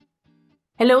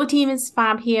Hello team, it's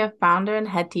Fab here, founder and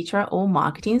head teacher at All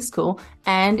Marketing School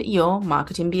and your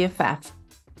marketing BFF.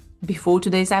 Before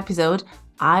today's episode,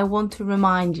 I want to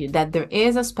remind you that there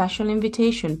is a special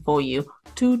invitation for you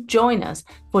to join us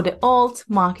for the Alt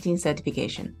Marketing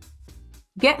Certification.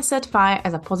 Get certified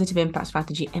as a positive impact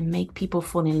strategy and make people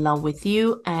fall in love with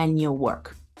you and your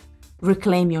work.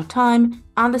 Reclaim your time,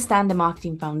 understand the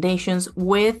marketing foundations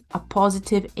with a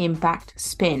positive impact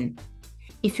spin.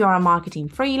 If you are a marketing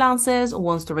freelancer or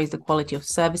wants to raise the quality of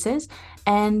services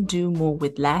and do more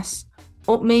with less,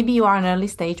 or maybe you are an early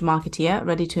stage marketeer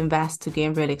ready to invest to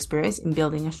gain real experience in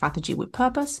building a strategy with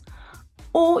purpose,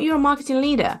 or you're a marketing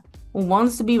leader who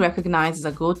wants to be recognized as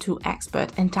a go-to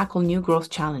expert and tackle new growth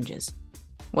challenges.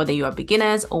 Whether you are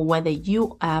beginners or whether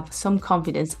you have some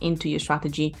confidence into your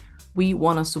strategy, we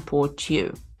want to support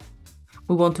you.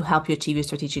 We want to help you achieve your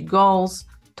strategic goals,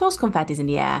 toss confettis in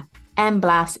the air, and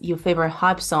blast your favorite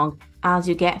hype song as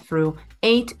you get through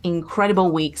 8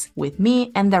 incredible weeks with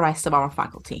me and the rest of our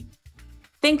faculty.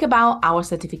 Think about our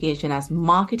certification as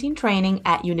marketing training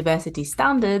at university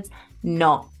standards,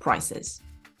 not prices.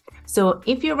 So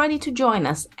if you're ready to join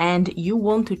us and you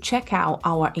want to check out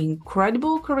our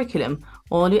incredible curriculum,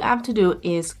 all you have to do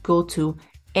is go to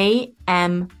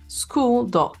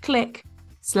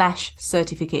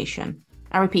amschool.click/certification.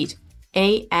 I repeat,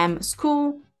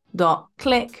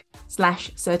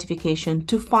 amschool.click/certification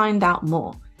to find out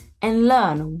more and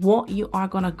learn what you are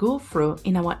going to go through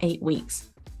in our 8 weeks.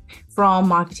 From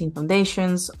marketing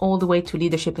foundations all the way to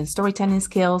leadership and storytelling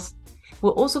skills,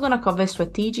 we're also going to cover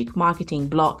strategic marketing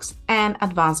blocks and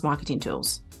advanced marketing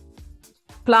tools.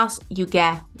 Plus, you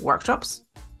get workshops,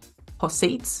 hot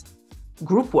seats,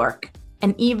 group work,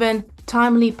 and even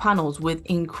timely panels with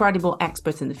incredible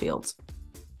experts in the field.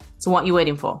 So what are you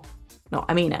waiting for? No,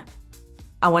 I mean it.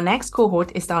 Our next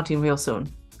cohort is starting real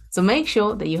soon. So make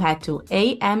sure that you head to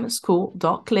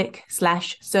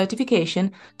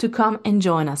amschool.click/certification to come and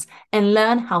join us and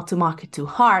learn how to market to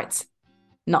hearts,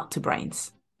 not to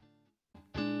brains.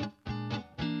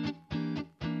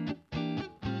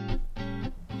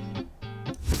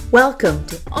 Welcome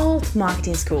to Alt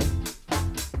Marketing School.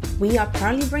 We are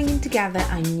proudly bringing together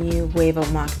a new wave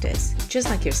of marketers, just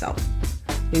like yourself.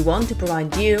 We want to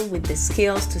provide you with the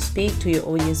skills to speak to your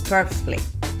audience purposefully,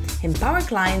 empower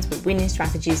clients with winning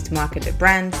strategies to market their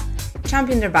brands,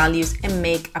 champion their values, and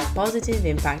make a positive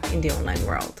impact in the online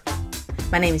world.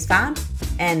 My name is Fab,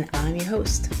 and I'm your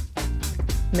host.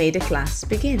 May the class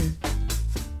begin.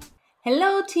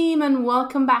 Hello team, and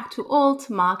welcome back to Alt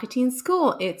Marketing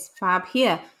School. It's Fab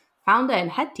here, founder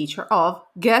and head teacher of,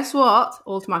 guess what?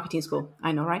 Alt Marketing School.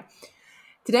 I know, right?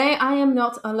 Today I am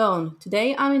not alone.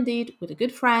 Today I'm indeed with a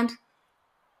good friend,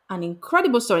 an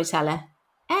incredible storyteller,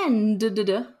 and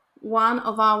one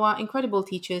of our incredible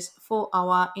teachers for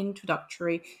our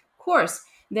introductory course,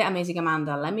 the amazing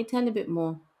Amanda. Let me tell you a bit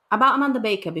more about Amanda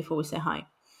Baker before we say hi.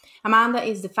 Amanda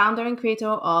is the founder and creator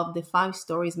of the 5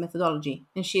 Stories methodology,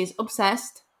 and she is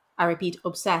obsessed, I repeat,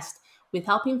 obsessed, with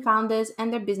helping founders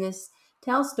and their business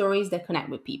tell stories that connect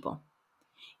with people.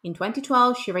 In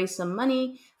 2012, she raised some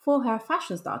money for her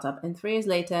fashion startup, and 3 years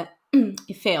later,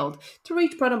 it failed to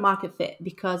reach product market fit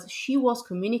because she was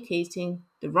communicating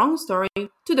the wrong story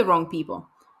to the wrong people.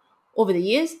 Over the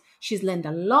years, she's learned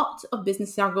a lot of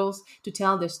business struggles to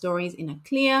tell their stories in a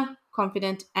clear,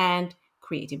 confident, and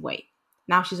creative way.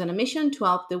 Now she's on a mission to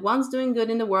help the ones doing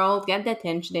good in the world get the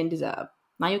attention they deserve.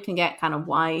 Now you can get kind of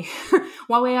why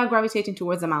we are gravitating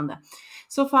towards Amanda.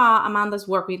 So far, Amanda's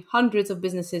worked with hundreds of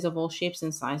businesses of all shapes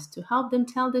and sizes to help them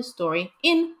tell their story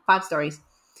in 5 stories.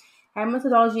 Her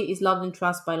methodology is loved and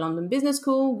trusted by London Business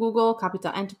School, Google,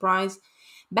 Capital Enterprise,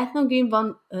 Bethnal Green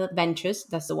Ventures,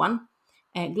 that's the one,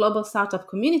 Global Startup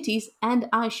Communities, and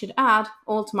I should add,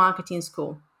 Alt Marketing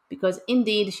School, because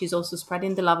indeed she's also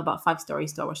spreading the love about 5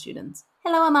 stories to our students.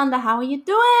 Hello, Amanda. How are you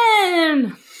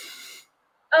doing?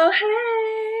 Oh,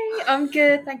 hey, I'm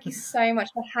good. Thank you so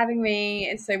much for having me.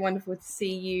 It's so wonderful to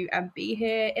see you and be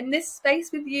here in this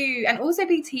space with you and also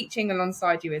be teaching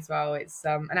alongside you as well. It's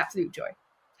an absolute joy.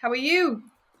 How are you?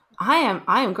 I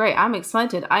am great. I'm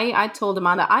excited. I told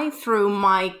Amanda I threw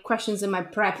my questions in my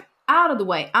prep out of the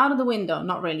window.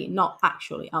 Not really, not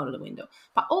actually out of the window,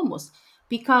 but almost,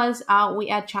 because we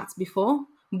had chats before,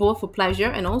 both for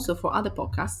pleasure and also for other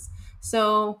podcasts.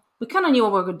 So we kind of knew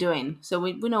what we were doing. So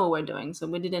we know what we're doing. So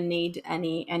we didn't need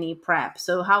any prep.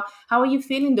 So how are you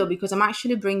feeling though? Because I'm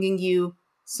actually bringing you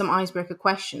some icebreaker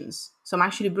questions. So I'm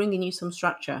actually bringing you some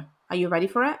structure. Are you ready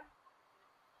for it?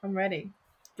 I'm ready.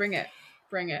 Bring it.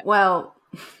 Well,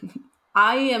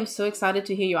 I am so excited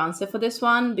to hear your answer for this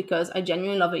one because I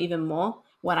genuinely love it even more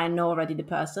when I know already the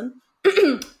person.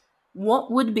 What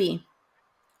would be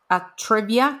a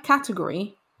trivia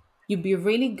category you'd be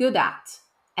really good at,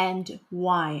 and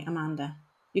why, Amanda?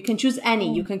 You can choose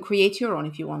any. You can create your own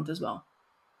if you want as well.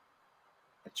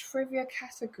 A trivia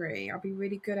category I'll be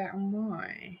really good at, and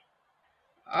why?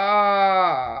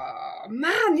 Oh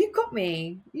man, you got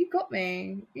me. You got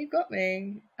me. You got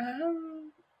me. Do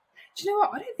you know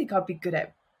what? I don't think I'd be good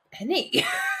at any. I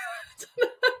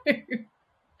don't know.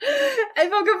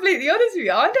 If I'm completely honest with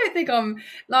you, I don't think I'm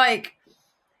like.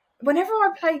 Whenever I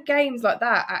play games like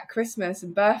that at Christmas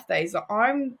and birthdays, like,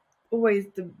 I'm always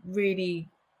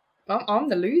I'm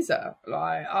the loser.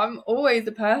 Like, I'm always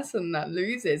the person that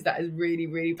loses, that is really,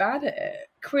 really bad at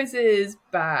it. Quizzes,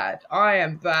 bad. I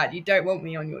am bad. You don't want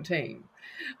me on your team.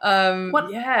 What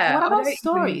about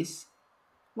stories?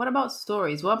 What about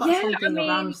something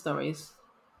around stories?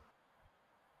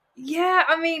 Yeah,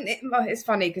 I mean, it's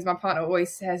funny because my partner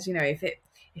always says, if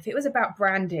it was about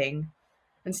branding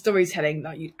and storytelling,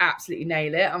 like, you'd absolutely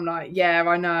nail it. I'm like, yeah,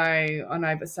 I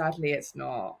know, but sadly it's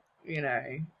not,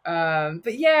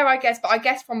 but yeah, I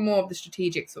guess from more of the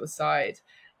strategic sort of side,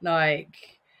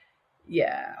 like,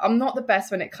 yeah, I'm not the best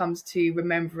when it comes to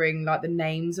remembering like the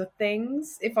names of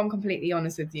things, if I'm completely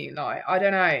honest with you. Like, I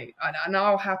don't know, and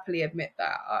I'll happily admit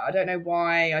that I don't know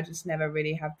why. I just never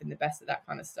really have been the best at that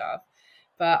kind of stuff,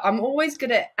 but I'm always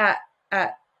good at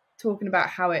talking about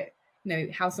how it,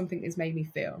 how something has made me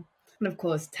feel. And of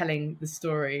course, telling the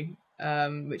story,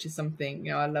 which is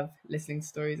something, I love listening to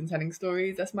stories and telling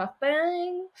stories. That's my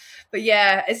thing. But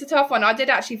yeah, it's a tough one. I did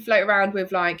actually float around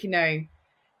with, like,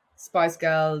 Spice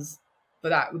Girls, but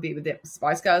that would be with it.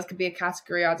 Spice Girls could be a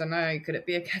category. I don't know. Could it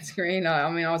be a category? No,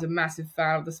 I mean, I was a massive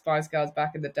fan of the Spice Girls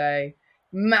back in the day.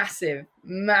 Massive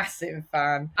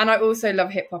fan. And I also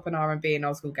love hip hop and R&B and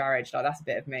old school garage. Like, that's a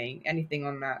bit of me. Anything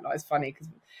on that. Like, it's funny because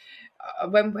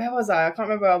where was I? I can't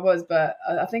remember where I was, but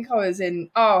I think I was in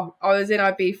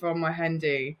IB on my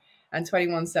Hindu, and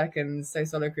 21 Seconds, So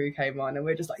Solo Crew came on, and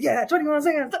we're just like, yeah, 21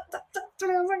 seconds,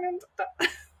 21 seconds.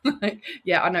 Like,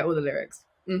 yeah, I know all the lyrics.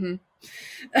 Mm-hmm.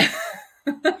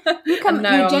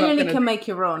 You genuinely can make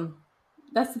your own.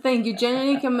 That's the thing. You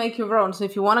genuinely can make your own. So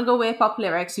if you want to go with pop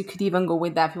lyrics, you could even go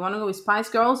with that. If you want to go with Spice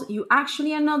Girls, you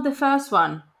actually are not the first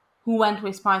one who went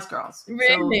with Spice Girls.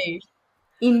 Really? So,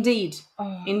 Indeed.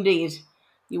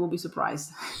 You will be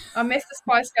surprised. I miss the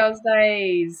Spice Girls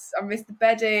days. I miss the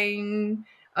bedding.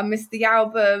 I miss the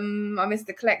album. I miss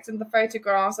the collecting the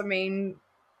photographs. I mean,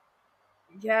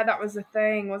 yeah, that was the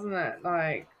thing, wasn't it?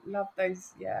 Like, love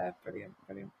those. Yeah, brilliant.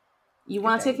 You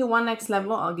want to take it one next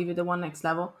level? I'll give you the one next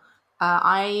level.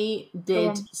 I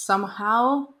did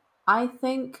somehow, I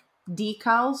think,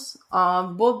 decals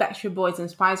of both Backstreet Boys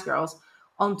and Spice Girls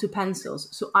onto pencils.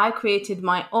 So I created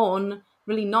my own,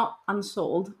 really not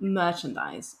unsold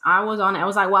merchandise. I was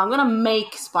like, well, I'm going to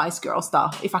make Spice Girl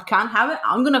stuff. If I can't have it,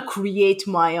 I'm going to create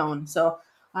my own. So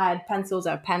I had pencils,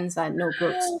 I had pens, I had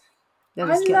notebooks. I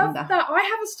love that. I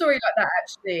have a story like that,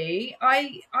 actually.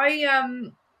 I'm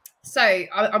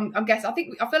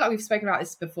guessing, I feel like we've spoken about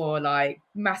this before, like,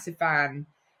 massive fan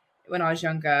when I was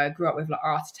younger, grew up with, like,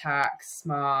 Art Attack,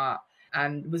 Smart,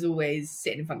 and was always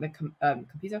sitting in front of the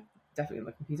computer. Definitely on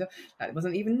the computer. That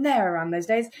wasn't even there around those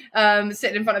days.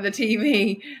 Sitting in front of the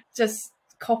TV, just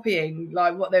copying,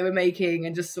 like, what they were making,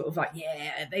 and just sort of like,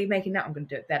 yeah, they're making that, I'm going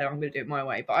to do it better, I'm going to do it my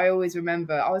way. But I always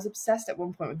remember I was obsessed at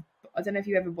one point with, I don't know if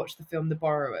you ever watched the film The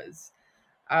Borrowers.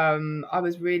 I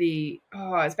was really,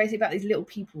 it's basically about these little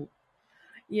people.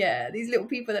 Yeah, these little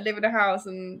people that live in a house,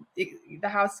 and the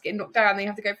house is getting knocked down, and they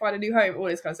have to go find a new home, all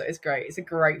this kind of stuff. It's great. It's a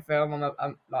great film.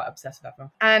 I'm like obsessed with that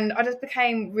film. And I just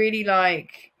became really,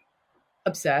 like,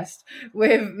 obsessed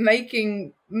with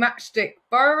making matchstick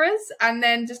borrowers, and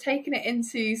then just taking it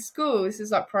into school. This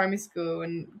is like primary school,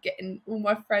 and getting all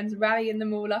my friends, rallying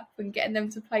them all up and getting them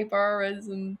to play borrowers,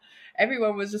 and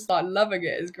everyone was just like loving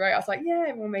it. It was great. I was like, yeah,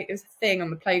 everyone it was a thing on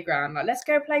the playground, like, let's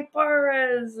go play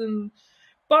borrowers and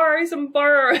borrow some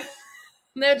borrowers.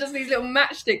 And they're just these little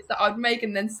matchsticks that I'd make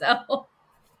and then sell.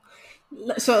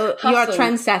 So Hustle. You're a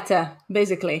trendsetter,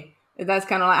 basically. That's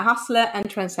kind of like hustler and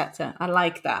trendsetter. I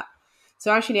like that.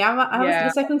 So actually, I have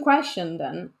the second question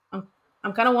then.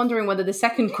 I'm kind of wondering whether the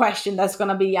second question that's going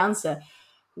to be the answer.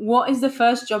 What is the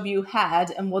first job you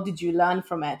had, and what did you learn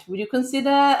from it? Would you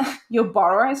consider your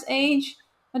borrower's age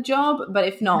a job? But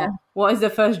if not, what is the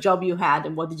first job you had,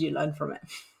 and what did you learn from it?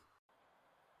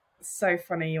 So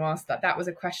funny you asked that. That was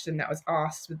a question that was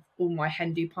asked with all my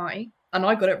Hindu party, and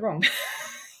I got it wrong.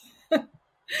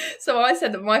 So I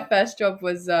said that my first job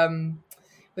was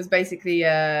basically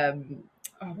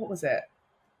what was it?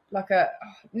 Like a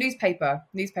newspaper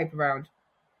round.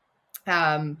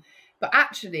 But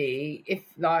actually, if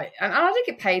like, and I did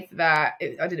get paid for that.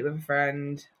 I did it with a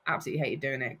friend. Absolutely hated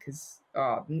doing it because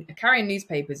carrying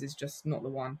newspapers is just not the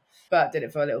one. But did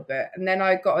it for a little bit, and then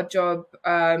I got a job.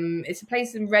 It's a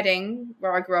place in Reading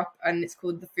where I grew up, and it's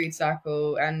called the Food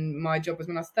Circle. And my job was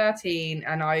when I was 13,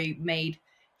 and I made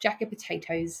jacket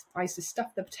potatoes. I used to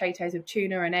stuff the potatoes with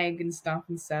tuna and egg and stuff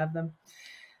and serve them.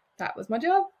 That was my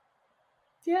job.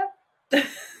 Yeah.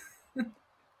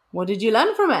 What did you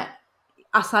learn from it?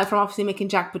 Aside from obviously making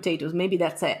jack potatoes, maybe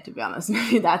that's it, to be honest.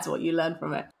 Maybe that's what you learned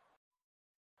from it.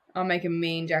 I'll make a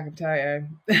mean jacket potato.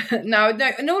 No,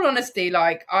 in all honesty,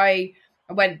 like I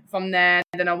went from there,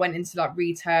 then I went into like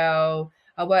retail.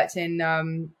 I worked in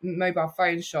mobile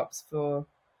phone shops for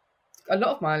a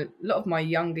lot of my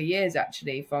younger years,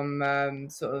 actually, from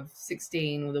sort of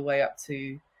 16 all the way up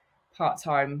to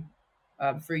part-time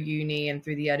through uni and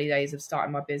through the early days of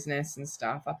starting my business and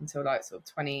stuff up until like sort of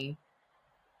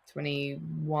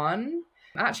 2021.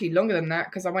 Actually longer than that,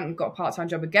 because I went and got a part-time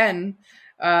job again,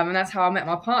 and that's how I met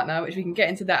my partner, which we can get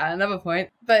into that at another point.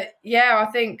 But yeah,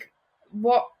 I think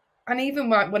and even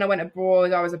when I went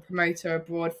abroad, I was a promoter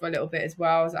abroad for a little bit as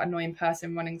well. I was that annoying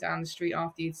person running down the street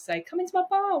after you to say, come into my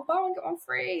bar, buy one, get one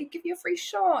free, give you a free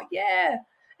shot, yeah.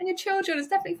 And your children, it's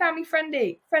definitely family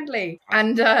friendly.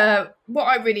 And what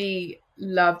I really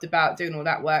loved about doing all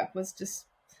that work was just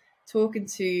talking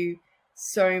to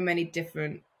so many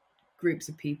different groups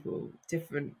of people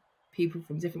from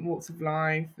different walks of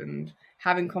life, and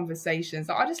having conversations.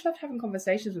 I just love having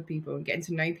conversations with people and getting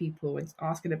to know people and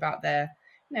asking about their,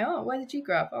 where did you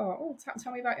grow up?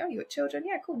 Tell me about, you got children?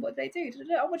 Yeah, cool. What do they do?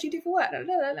 Oh, what do you do for work?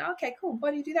 Okay, cool. Why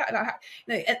do you do that?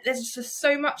 There's just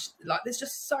so much, there's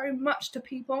just so much to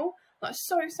people,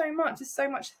 so much. There's so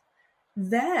much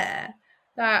there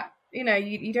that,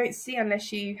 you don't see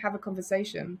unless you have a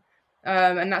conversation.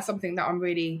 And that's something that I'm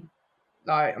really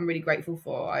grateful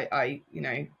for.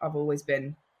 I've always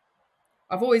been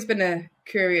a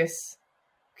curious,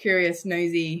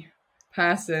 nosy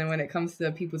person when it comes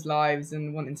to people's lives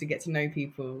and wanting to get to know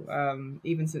people.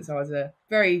 Even since I was a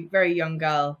very, very young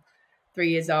girl, 3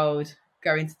 years old,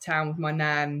 going to town with my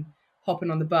nan, hopping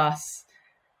on the bus.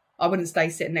 I wouldn't stay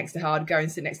sitting next to her. I'd go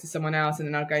and sit next to someone else, and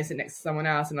then I'd go and sit next to someone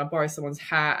else, and I'd borrow someone's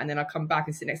hat, and then I'd come back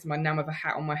and sit next to my nan with a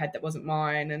hat on my head that wasn't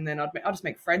mine, and then I'd just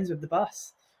make friends with the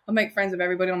bus. I'd make friends with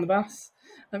everybody on the bus.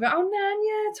 I'd go, oh, Nan,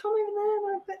 yeah, Tom over there,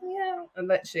 want to put me out? And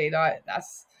literally, that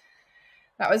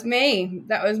was me.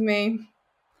 That was me.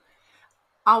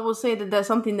 I will say that there's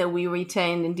something that we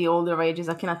retain in the older ages.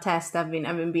 I can attest,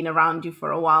 having been around you for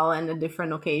a while and at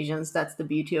different occasions. That's the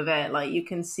beauty of it. Like, you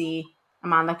can see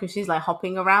Amanda, because she's like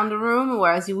hopping around the room,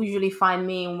 whereas you usually find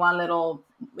me in one little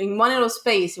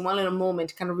space, in one little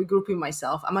moment, kind of regrouping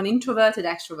myself. I'm an introverted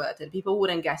extroverted. People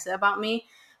wouldn't guess it about me,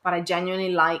 but I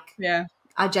genuinely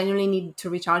I genuinely need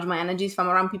to recharge my energies. If I'm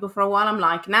around people for a while, I'm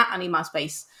like, nah, I need my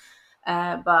space.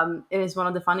 But it is one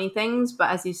of the funny things.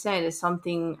 But as you said, it's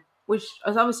something which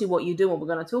is obviously what you do, what we're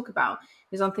going to talk about,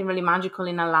 is something really magical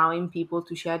in allowing people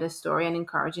to share their story and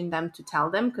encouraging them to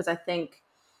tell them. Because I think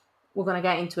we're going to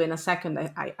get into it in a second,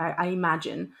 I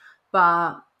imagine.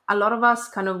 But a lot of us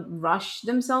kind of rush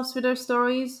themselves with their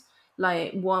stories.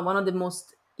 Like one of the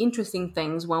most interesting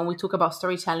things when we talk about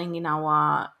storytelling in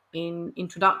our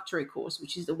introductory course,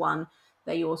 which is the one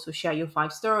that you also share your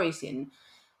 5 stories in,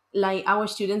 like our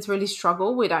students really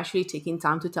struggle with actually taking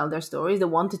time to tell their stories. They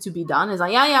want it to be done. It's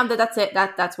like, that's it.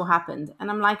 That's what happened. And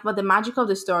I'm like, but the magic of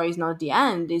the story is not the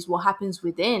end. Is what happens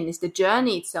within. It's the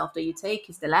journey itself that you take.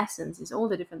 It's the lessons. It's all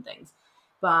the different things.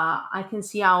 But I can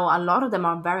see how a lot of them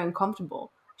are very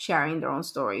uncomfortable sharing their own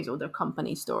stories or their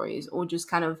company stories, or just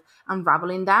kind of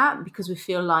unraveling that because we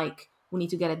feel like we need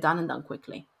to get it done and done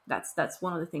quickly. That's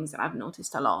one of the things that I've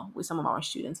noticed a lot with some of our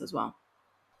students as well.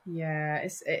 Yeah,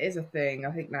 it is a thing.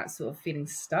 I think that sort of feeling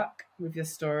stuck with your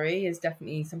story is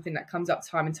definitely something that comes up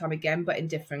time and time again, but in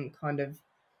different kind of,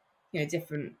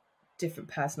 different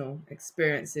personal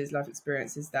experiences, life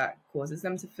experiences, that causes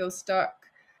them to feel stuck.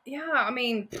 Yeah, I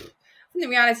mean, I think the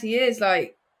reality is,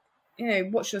 like,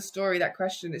 what's your story? That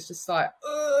question, it's just like,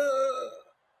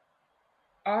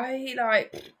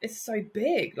 it's so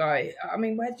big. Like, I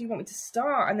mean, where do you want me to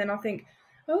start? And then I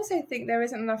also think there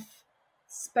isn't enough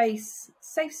safe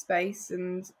space,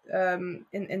 and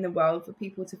in the world for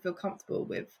people to feel comfortable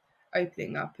with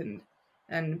opening up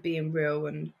and being real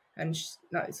and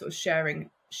sort of sharing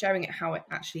it how it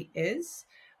actually is.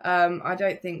 I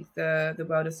don't think the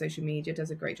world of social media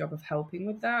does a great job of helping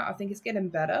with that. I think it's getting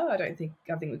better. I think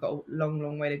we've got a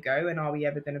long way to go. And are we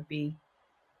ever going to be,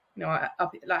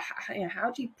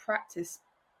 how do you practice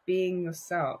being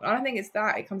yourself? I don't think it's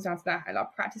that. It comes down to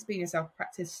that. Practice being yourself,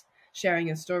 practice sharing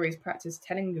your stories, practice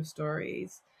telling your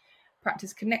stories.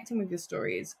 practice connecting with your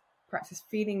stories, practice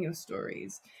feeling your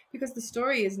stories, because the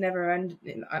story is never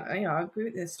ending. I agree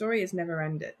with this. The story is never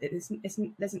ended.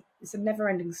 It's a never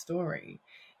ending story.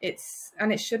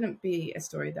 And it shouldn't be a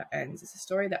story that ends. It's a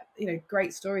story that,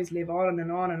 great stories live on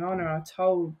and on and on and are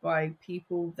told by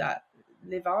people that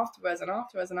live after us and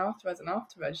after us and after us and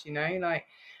after us, like,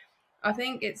 I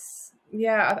think it's,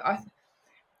 yeah,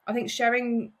 I think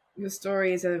sharing your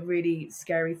story is a really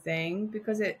scary thing,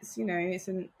 because it's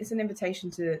an invitation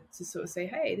to sort of say,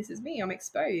 hey, this is me, I'm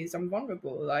exposed, I'm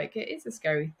vulnerable. Like, it is a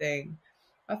scary thing,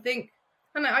 I think.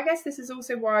 And I guess this is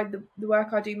also why the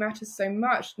work I do matters so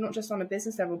much, not just on a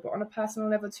business level, but on a personal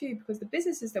level too, because the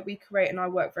businesses that we create, and I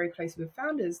work very closely with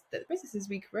founders, that the businesses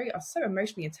we create are so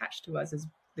emotionally attached to us as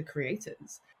the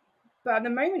creators. But at the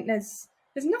moment, there's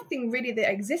nothing really that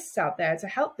exists out there to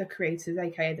help the creators,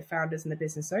 aka the founders and the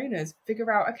business owners, figure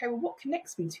out, okay, well, what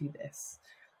connects me to this?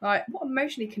 Like, what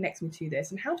emotionally connects me to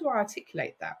this, and how do I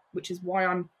articulate that? Which is why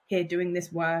I'm here doing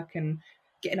this work and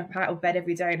getting up out of bed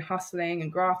every day and hustling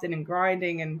and grafting and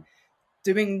grinding and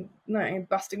doing,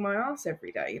 busting my ass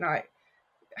every day. Like,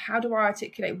 how do I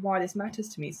articulate why this matters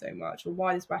to me so much, or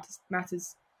why this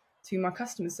matters to my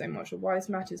customers so much, or why this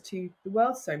matters to the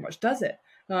world so much? Does it?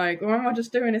 Like, or am I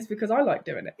just doing this because I like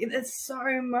doing it? It's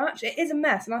so much. It is a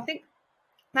mess. And I think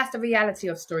that's the reality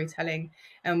of storytelling.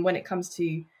 And when it comes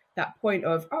to that point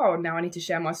of, oh, now I need to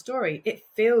share my story, it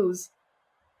feels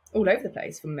all over the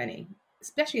place for many,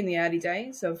 especially in the early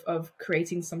days of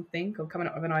creating something, or coming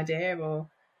up with an idea, or,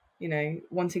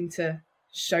 wanting to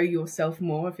show yourself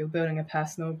more if you're building a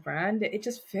personal brand. It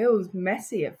just feels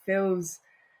messy. It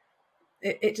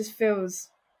just feels,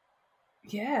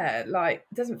 yeah, like,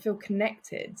 it doesn't feel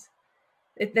connected.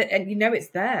 And it's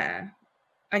there,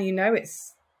 and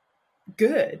it's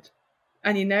good,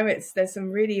 and there's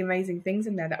some really amazing things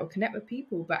in there that will connect with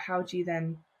people. But how do you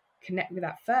then connect with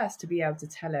that first to be able to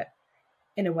tell it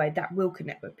in a way that will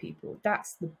connect with people?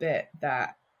 That's the bit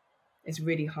that is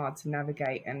really hard to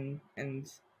navigate and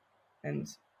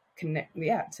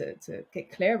connect, to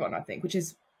get clear on, I think, which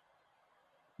is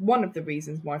one of the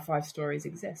reasons why Five Stories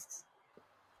exists.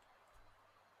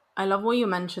 I love what you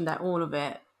mentioned, that all of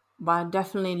it, but I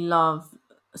definitely love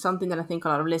something that I think a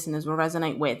lot of listeners will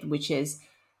resonate with, which is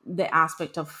the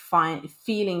aspect of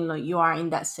feeling like you are in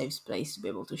that safe space to be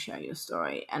able to share your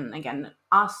story. And again,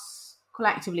 us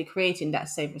collectively creating that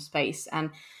safer space. And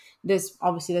there's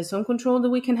some control that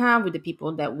we can have with the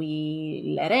people that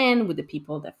we let in, with the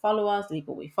people that follow us, the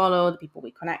people we follow, the people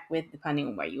we connect with, depending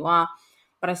on where you are.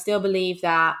 But I still believe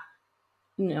that,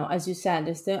 as you said,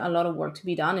 there's still a lot of work to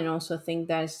be done. And also I think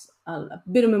there's a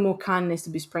bit of more kindness to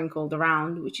be sprinkled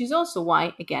around, which is also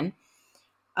why, again,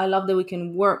 I love that we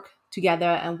can work together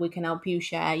and we can help you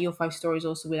share your 5 stories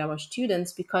also with our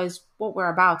students, because what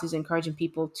we're about is encouraging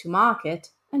people to market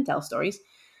and tell stories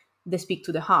that speak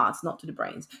to the hearts, not to the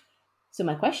brains. So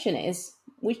my question is,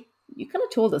 you kind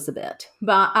of told us a bit,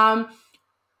 but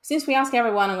since we ask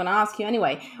everyone, I'm going to ask you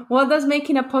anyway, what does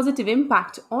making a positive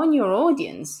impact on your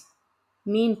audience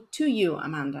mean to you,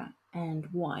 Amanda, and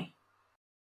why?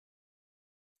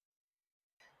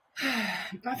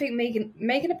 I think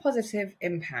making a positive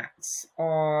impact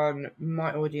on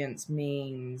my audience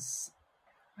means,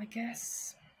 I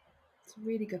guess, it's a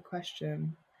really good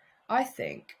question. I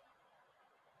think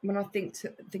when I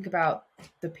think about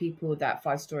the people that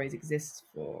 5 Stories exists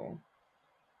for,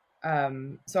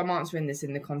 so I'm answering this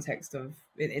in the context of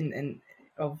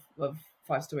of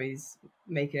 5 Stories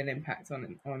making an impact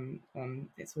on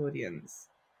its audience.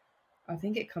 I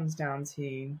think it comes down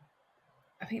to,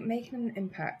 I think making an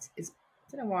impact is,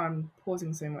 I don't know why I'm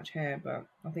pausing so much here, but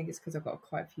I think it's because I've got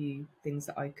quite a few things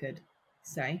that I could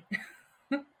say.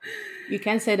 You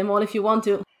can say them all if you want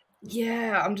to.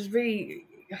 Yeah, I'm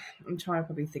trying to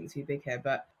probably think too big here,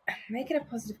 but making a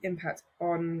positive impact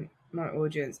on my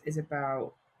audience is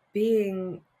about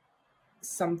being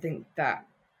something that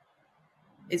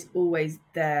is always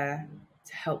there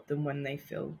to help them when they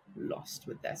feel lost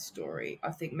with their story.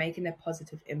 I think making a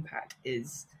positive impact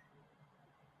is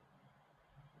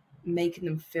making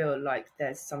them feel like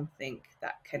there's something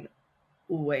that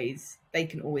they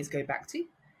can always go back to,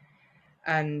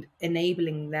 and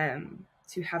enabling them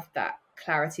to have that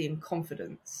clarity and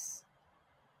confidence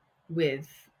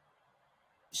with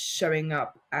showing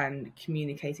up and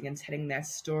communicating and telling their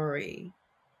story,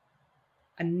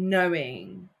 and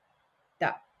knowing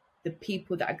that the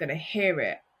people that are going to hear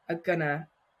it are going to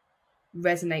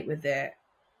resonate with it,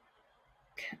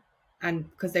 and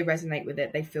because they resonate with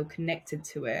it, they feel connected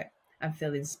to it and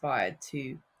feel inspired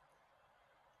to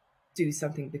do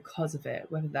something because of it,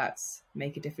 whether that's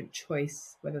make a different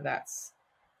choice, whether that's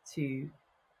to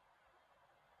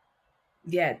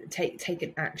take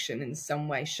an action in some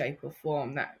way, shape or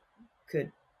form that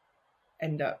could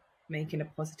end up making a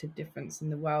positive difference in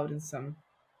the world in some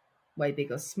way,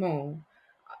 big or small.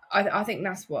 I think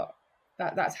that's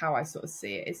how I sort of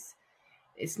see it.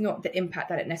 It's not the impact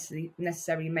that it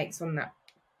necessarily makes on that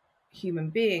human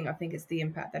being. I think it's the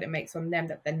impact that it makes on them,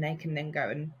 that then they can then go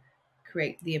and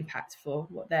create the impact for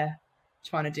what they're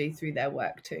trying to do through their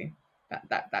work too.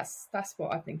 That's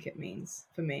what I think it means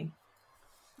for me.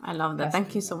 I love that.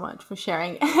 Thank you so much for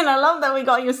sharing. And I love that we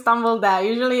got you stumbled there.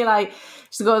 Usually, like,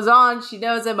 she goes on, she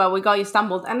knows it, but we got you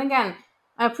stumbled. And again,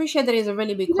 I appreciate that it's a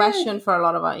really big question for a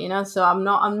lot of us, you know, so I'm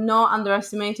not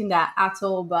underestimating that at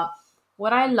all. But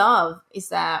what I love is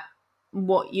that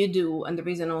what you do, and the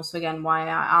reason also, again, why I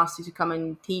asked you to come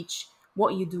and teach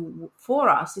what you do for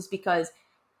us is because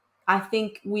I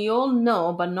think we all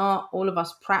know, but not all of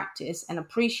us practice and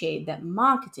appreciate that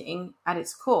marketing at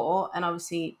its core, and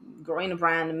obviously growing a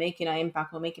brand and making an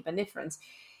impact or making a difference,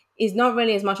 is not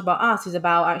really as much about us. It's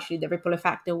about actually the ripple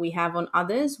effect that we have on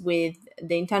others with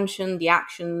the intention, the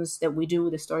actions that we do,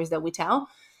 the stories that we tell.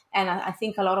 And I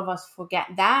think a lot of us forget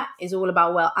that. It's all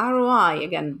about, well, ROI,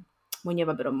 again, when you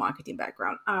have a bit of marketing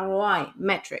background, ROI,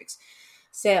 metrics,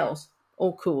 sales,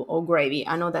 all cool, all gravy.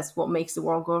 I know that's what makes the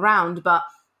world go round, but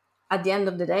at the end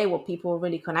of the day, what people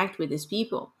really connect with is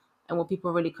people. And what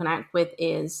people really connect with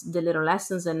is the little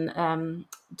lessons and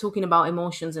talking about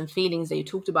emotions and feelings that you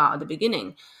talked about at the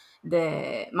beginning.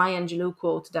 The Maya Angelou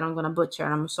quote that I'm going to butcher,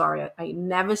 and I'm sorry, I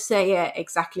never say it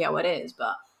exactly how it is,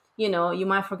 but, you know, you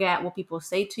might forget what people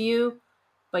say to you,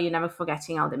 but you're never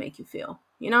forgetting how they make you feel,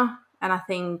 you know? And I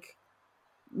think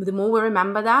the more we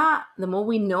remember that, the more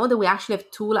we know that we actually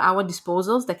have tools at our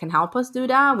disposals that can help us do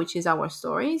that, which is our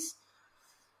stories.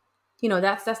 You know,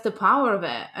 that's the power of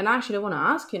it. And actually, I want to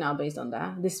ask you now, based on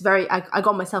that, I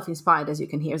got myself inspired, as you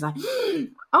can hear. It's like, I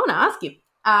want to ask you,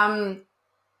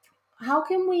 how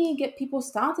can we get people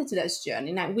started to this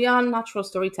journey? Now, we are natural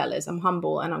storytellers. I'm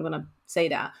humble, and I'm going to say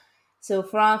that. So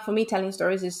for me, telling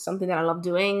stories is something that I love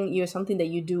doing. You're something that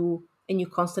you do and you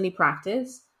constantly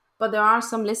practice. But there are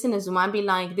some listeners who might be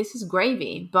like, this is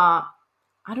gravy, but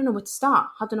I don't know where to start.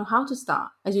 I don't know how to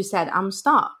start. As you said, I'm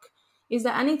stuck. Is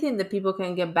there anything that people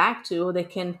can get back to or they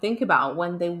can think about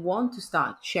when they want to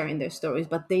start sharing their stories,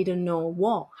 but they don't know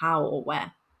what, how, or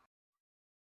where?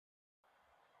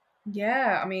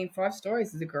 Yeah, I mean, 5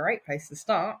 stories is a great place to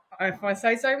start, if I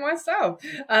say so myself.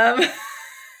 Oh,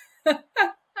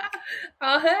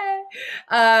 hey.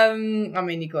 I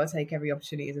mean, you've got to take every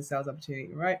opportunity as a sales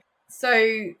opportunity, right? So,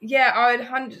 yeah,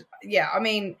 I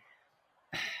mean,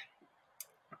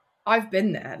 I've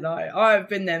been there. Like, I've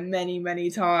been there many, many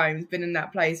times. Been in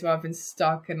that place where I've been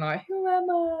stuck and like, who am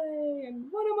I? And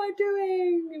what am I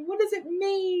doing? And what does it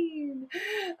mean?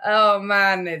 Oh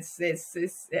man, it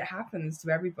happens to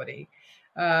everybody.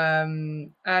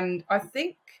 And I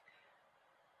think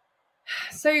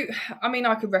so. I mean,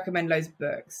 I could recommend loads of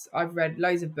books. I've read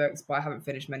loads of books, but I haven't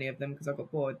finished many of them because I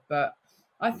got bored. But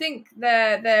I think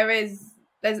there's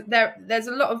a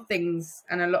lot of things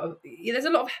and there's a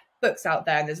lot of books out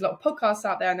there, and there's a lot of podcasts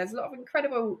out there, and there's a lot of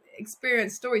incredible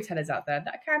experienced storytellers out there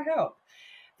that can help.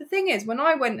 The thing is, when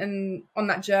I went on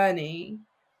that journey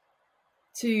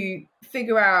to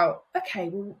figure out, okay,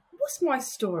 well, what's my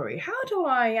story? How do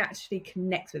I actually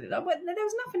connect with it? There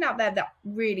was nothing out there that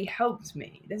really helped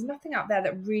me. There's nothing out there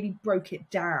that really broke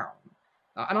it down.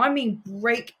 And I mean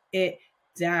break it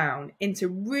down into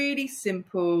really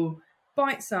simple,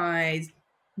 bite-sized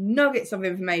nuggets of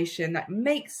information that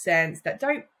make sense, that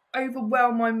don't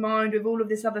overwhelm my mind with all of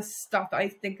this other stuff that I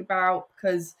think about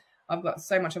because I've got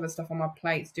so much other stuff on my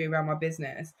plate to do around my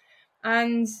business.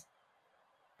 And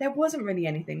there wasn't really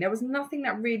anything. There was nothing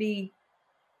that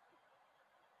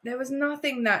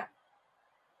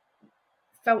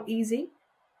felt easy.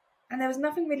 And there was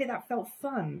nothing really that felt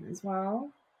fun as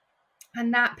well.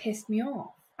 And that pissed me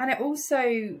off. And it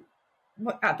also,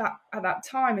 at that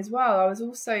time as well, I was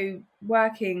also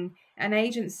working an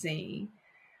agency,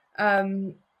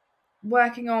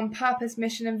 working on purpose,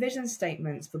 mission, and vision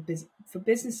statements for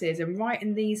businesses, and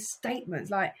writing these statements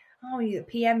like,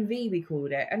 PMV we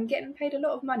called it, and getting paid a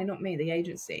lot of money, not me, the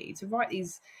agency, to write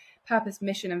these purpose,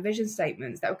 mission, and vision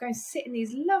statements that were going to sit in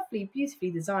these lovely,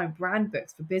 beautifully designed brand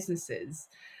books for businesses.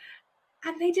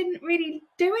 And they didn't really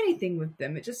do anything with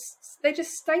them. They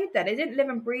just stayed there. They didn't live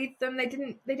and breathe them. They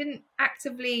didn't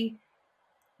actively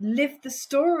live the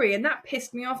story, and that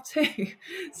pissed me off too.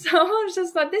 So I was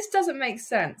just like, this doesn't make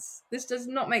sense. This does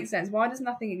not make sense. Why does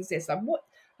nothing exist? How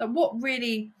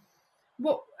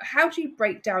do you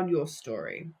break down your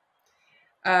story?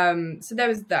 So there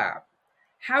was that.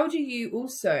 How do you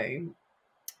also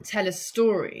tell a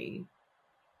story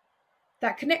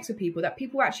that connects with people, that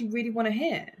people actually really want to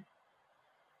hear.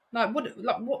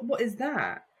 What is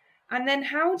that? And then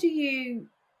how do you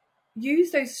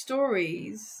use those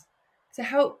stories to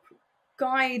help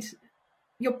guide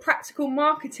your practical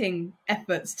marketing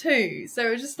efforts too? So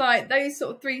it was just like those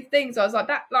sort of three things. I was like,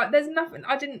 there's nothing,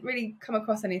 I didn't really come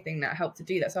across anything that helped to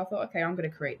do that. So I thought, okay, I'm going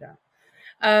to create that.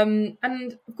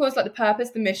 And of course, like the purpose,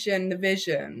 the mission, the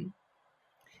vision,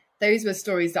 those were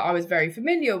stories that I was very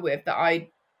familiar with, that I'd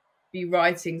be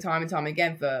writing time and time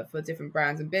again for different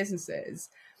brands and businesses.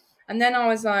 And then I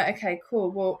was like, okay, cool.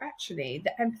 Well, actually,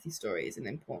 the empathy story is an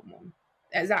important one.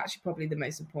 It's actually probably the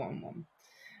most important one.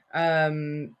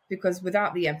 Because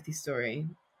without the empathy story,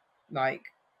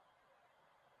 like,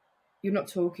 you're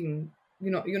not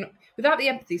without the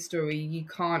empathy story, you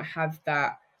can't have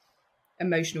that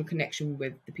emotional connection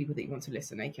with the people that you want to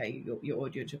listen, aka your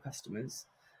audience, your customers.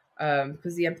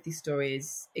 Because the empathy story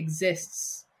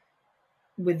exists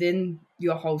within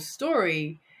your whole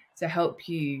story to help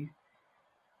you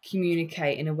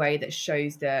communicate in a way that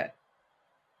shows that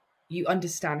you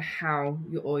understand how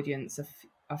your audience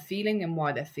are feeling and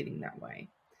why they're feeling that way.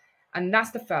 And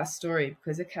that's the first story,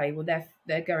 because okay, well,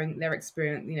 they're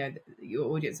experiencing,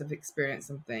 your audience have experienced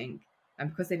something, and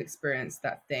because they've experienced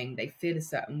that thing, they feel a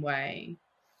certain way.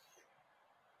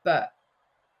 But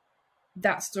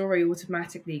that story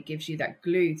automatically gives you that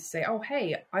glue to say, oh,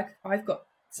 hey, I've got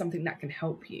something that can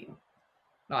help you.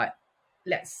 Like,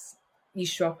 you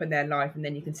show up in their life, and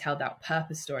then you can tell that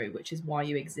purpose story, which is why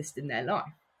you exist in their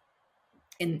life,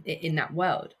 in that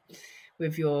world,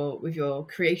 with your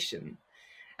creation.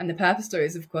 And the purpose story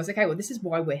is, of course, okay, well, this is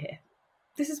why we're here.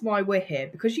 This is why we're here,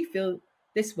 because you feel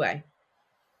this way,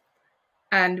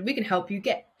 and we can help you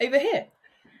get over here.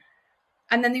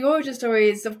 And then the origin story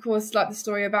is, of course, like the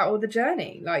story about all the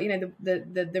journey, like,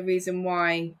 the reason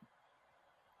why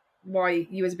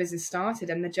you as a business started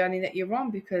and the journey that you're on.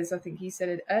 Because I think you said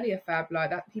it earlier, Fab, like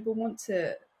that people want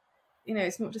to,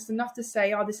 it's not just enough to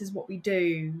say, oh, this is what we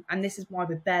do and this is why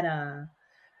we're better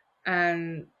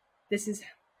and this is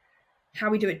how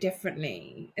we do it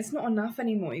differently. It's not enough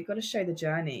anymore. You've got to show the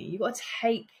journey. You've got to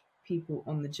take people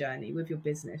on the journey with your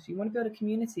business. You want to build a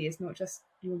community. It's not just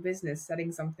your business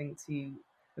selling something to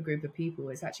a group of people.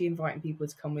 It's actually inviting people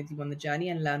to come with you on the journey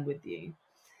and learn with you.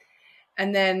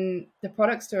 And then the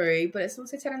product story, but it's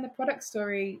also telling the product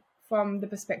story from the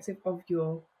perspective of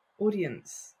your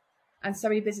audience. And so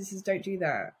many businesses don't do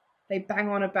that. They bang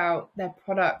on about their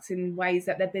products in ways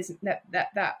that their business that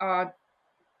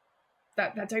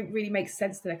don't really make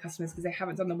sense to their customers, because they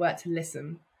haven't done the work to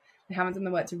listen. They haven't done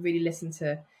the work to really listen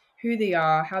to who they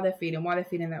are, how they're feeling, why they're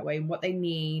feeling that way, what they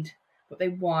need, what they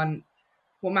want,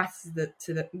 what matters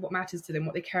to them,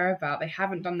 what they care about. They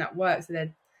haven't done that work, so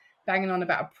they're banging on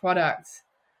about a product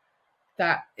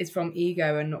that is from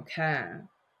ego and not care.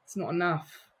 It's not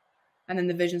enough. And then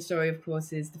the vision story, of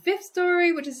course, is the fifth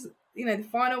story, which is the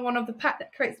final one of the pack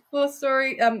that creates the fourth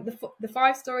story. The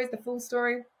five stories, the full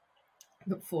story.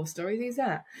 Not 4 stories, who's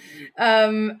that?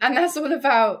 And that's all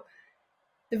about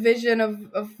the vision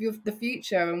of the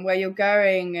future and where you're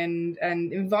going, and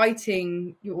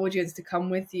inviting your audience to come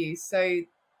with you. So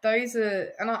those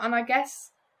are, and I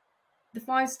guess the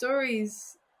 5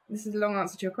 stories, this is a long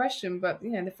answer to your question, but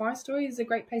the 5 stories is a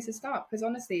great place to start, because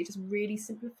honestly, it just really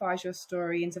simplifies your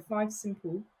story into 5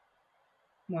 simple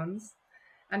ones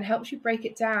and helps you break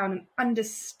it down and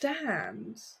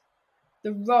understand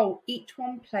the role each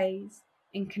one plays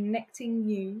in connecting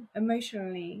you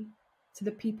emotionally to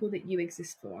the people that you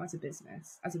exist for as a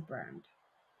business, as a brand.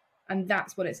 And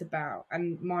that's what it's about.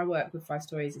 And my work with 5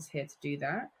 stories is here to do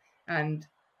that. And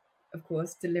of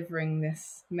course, delivering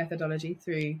this methodology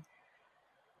through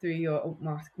your Alt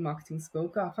Marketing School.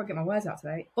 God, I can't get my words out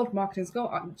today. Alt Marketing School.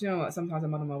 Do you know what? Sometimes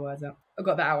I'm on my words out. I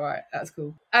got that out right. That's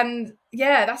cool. And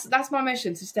yeah, that's my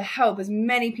mission, just to help as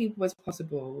many people as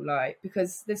possible.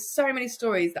 Because there's so many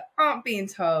stories that aren't being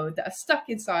told, that are stuck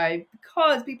inside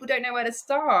because people don't know where to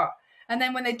start. And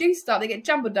then when they do start, they get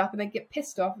jumbled up and they get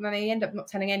pissed off, and then they end up not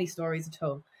telling any stories at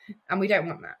all. And we don't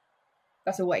want that.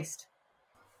 That's a waste.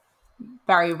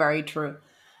 Very, very true.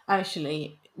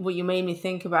 Actually, what you made me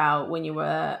think about when you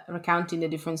were recounting the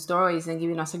different stories and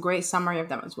giving us a great summary of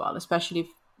them as well, especially if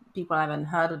people haven't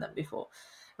heard of them before,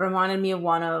 reminded me of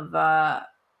one of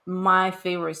my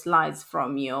favorite slides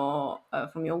from your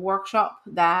workshop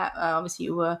that obviously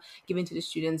you were giving to the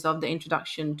students of the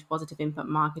Introduction to Positive Impact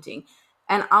Marketing.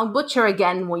 And I'll butcher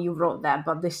again what you wrote there,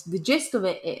 but the gist of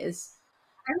it is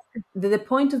the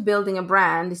point of building a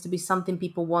brand is to be something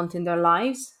people want in their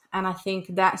lives. And I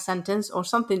think that sentence, or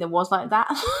something that was like that,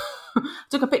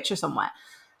 took a picture somewhere.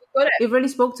 It really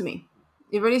spoke to me.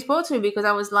 It really spoke to me because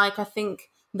I was like, I think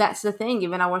that's the thing.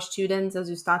 Even our students, as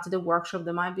you started the workshop,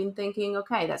 they might have been thinking,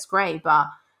 okay, that's great, but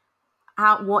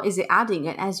what is it adding?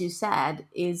 And as you said,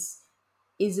 is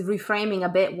reframing a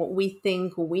bit what we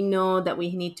think or we know that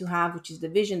we need to have, which is the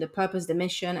vision, the purpose, the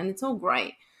mission, and it's all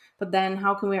great. But then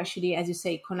how can we actually, as you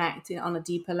say, connect on a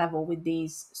deeper level with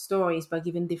these stories by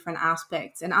giving different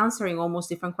aspects and answering almost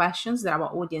different questions that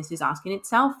our audience is asking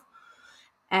itself?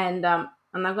 And I'm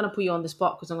not going to put you on the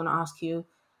spot because I'm going to ask you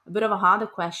a bit of a harder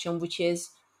question, which is,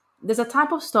 there's a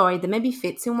type of story that maybe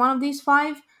fits in one of these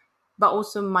five, but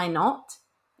also might not.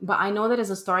 But I know that is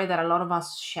a story that a lot of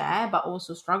us share, but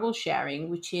also struggle sharing,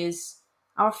 which is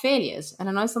our failures. And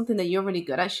I know it's something that you're really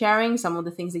good at sharing, some of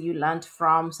the things that you learned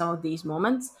from some of these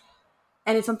moments.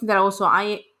 And it's something that also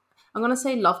I'm going to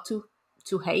say love to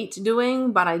hate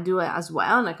doing, but I do it as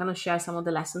well. And I kind of share some of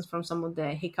the lessons from some of the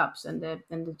hiccups and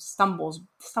the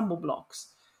stumble blocks.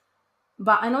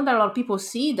 But I know that a lot of people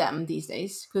see them these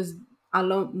days because a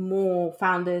lot more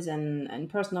founders and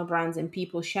personal brands and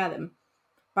people share them.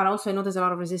 But also I know there's a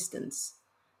lot of resistance.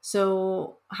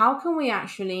 So how can we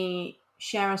actually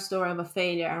share a story of a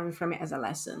failure and reframe it as a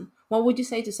lesson? What would you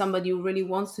say to somebody who really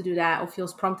wants to do that or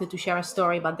feels prompted to share a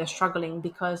story, but they're struggling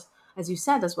because, as you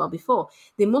said as well before,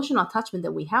 the emotional attachment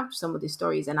that we have to some of these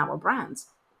stories and our brands?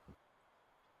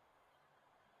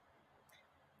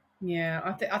 Yeah,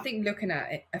 I think looking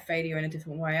at a failure in a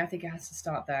different way, I think it has to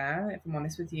start there, if I'm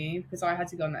honest with you, because I had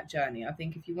to go on that journey. I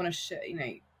think if you want to,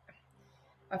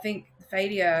 I think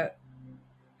failure,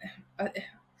 uh,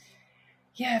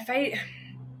 yeah, failure.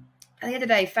 At the end of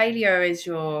the day, failure is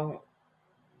your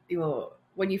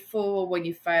when you fall, when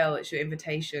you fail, it's your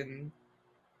invitation.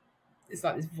 It's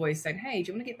like this voice saying, "Hey,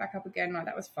 do you want to get back up again? Like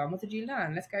that was fun. What did you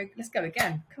learn? Let's go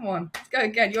again. Come on, let's go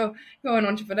again. You're an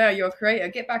entrepreneur. You're a creator.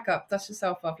 Get back up, dust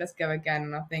yourself off. Let's go again."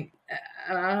 And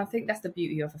I think that's the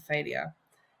beauty of a failure,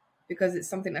 because it's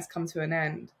something that's come to an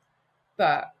end.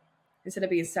 But instead of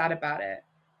being sad about it,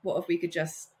 what if we could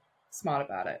just smile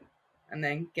about it and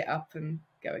then get up and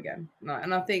go again?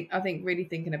 And I think really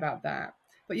thinking about that.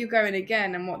 But you're going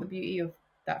again, and what the beauty of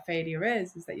that failure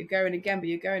is that you're going again, but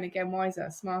you're going again wiser,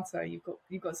 smarter.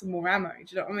 You've got some more ammo. Do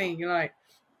you know what I mean? You're like,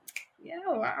 yeah,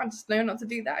 all right, I just know not to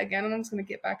do that again, and I'm just going to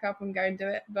get back up and go and do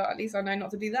it. But at least I know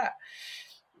not to do that.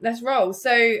 Let's roll.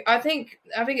 So I think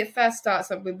it first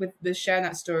starts up with sharing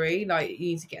that story. Like, you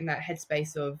need to get in that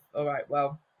headspace of, all right,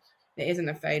 well, it isn't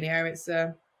a failure. It's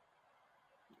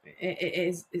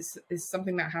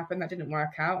something that happened that didn't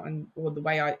work out, or the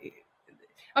way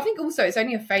I think also it's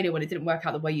only a failure when it didn't work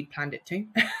out the way you planned it to.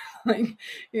 Like,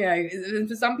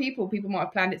 for some people might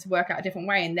have planned it to work out a different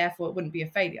way, and therefore it wouldn't be a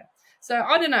failure. So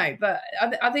I don't know, but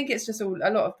I think it's just a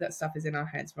lot of that stuff is in our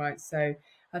heads, right? So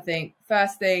I think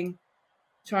first thing,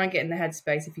 try and get in the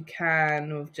headspace if you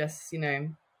can, of just,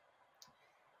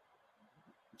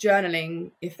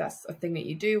 journaling, if that's a thing that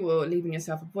you do, or leaving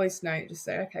yourself a voice note. Just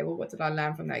say, okay, well, what did I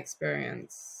learn from that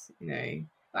experience?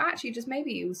 But actually just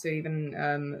maybe also even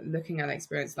looking at the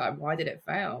experience, like, why did it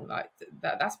fail? Like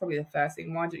that's probably the first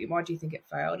thing. Why do you think it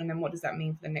failed? And then what does that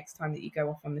mean for the next time that you go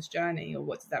off on this journey? Or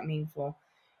what does that mean for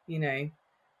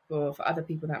for other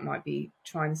people that might be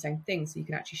trying the same thing, so you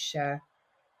can actually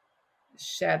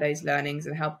share those learnings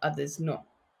and help others not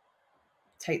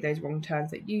take those wrong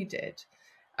turns that you did.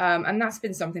 And that's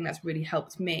been something that's really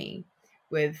helped me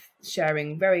with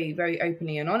sharing very, very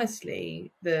openly and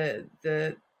honestly the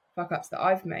fuck ups that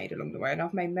I've made along the way, and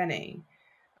I've made many.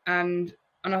 And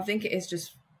I think it is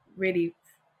just really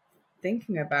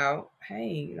thinking about,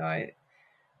 hey, like,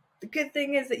 the good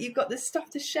thing is that you've got this stuff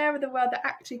to share with the world that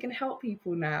actually can help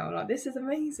people now. Like, this is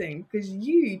amazing because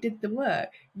you did the work.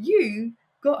 You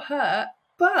got hurt,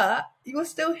 but you're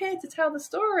still here to tell the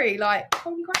story. Like,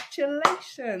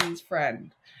 congratulations,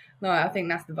 friend. No, I think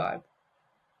that's the vibe.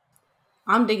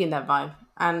 I'm digging that vibe.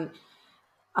 And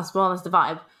as well as the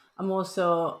vibe, I'm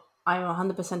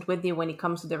 100% with you when it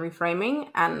comes to the reframing.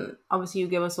 And obviously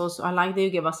I like that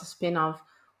you give us a spin of,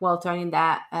 well, turning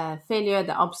that failure,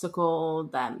 the obstacle,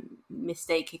 the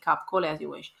mistake, hiccup, call it as you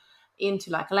wish, into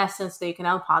like lessons that you can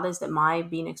help others that might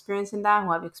be experiencing that,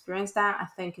 who have experienced that. I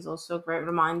think is also a great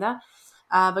reminder.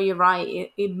 But you're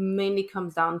right, it mainly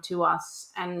comes down to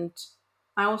us. And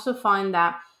I also find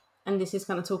that, and this is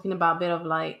kind of talking about a bit of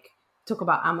like, talk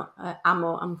about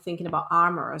ammo, I'm thinking about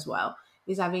armor as well,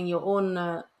 is having your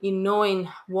own, in knowing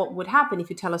what would happen if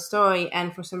you tell a story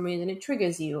and for some reason it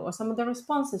triggers you, or some of the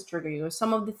responses trigger you, or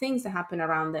some of the things that happen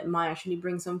around that might actually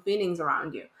bring some feelings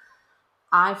around you.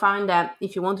 I find that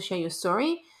if you want to share your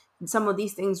story, some of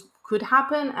these things could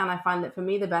happen. And I find that for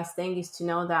me, the best thing is to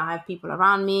know that I have people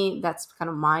around me. That's kind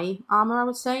of my armor, I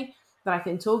would say, that I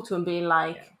can talk to and be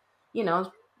like,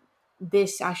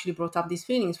 this actually brought up these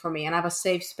feelings for me, and I have a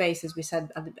safe space, as we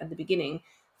said at the beginning,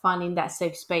 finding that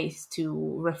safe space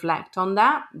to reflect on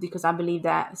that, because I believe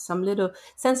that some little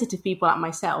sensitive people like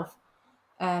myself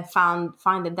find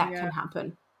that can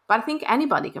happen. But I think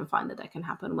anybody can find that can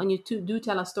happen. When you do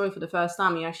tell a story for the first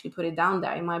time, you actually put it down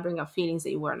there, it might bring up feelings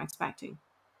that you weren't expecting.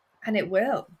 And it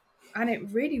will. And it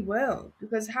really will.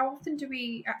 Because how often do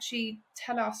we actually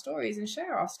tell our stories and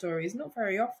share our stories? Not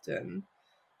very often.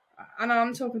 And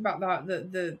I'm talking about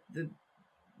the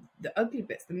ugly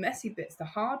bits, the messy bits, the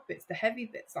hard bits, the heavy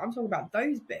bits. I'm talking about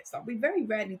those bits that we very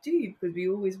rarely do, because we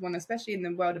always want, especially in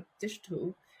the world of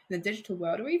digital, in the digital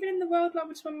world, or even in the world like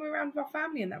when we're around our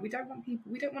family and that, we don't want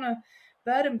to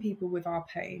burden people with our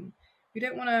pain. We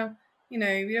don't want to, we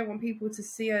don't want people to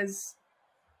see us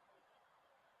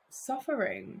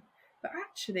suffering. But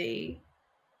actually,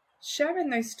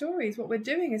 sharing those stories, what we're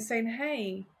doing is saying,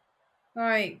 hey,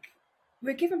 like,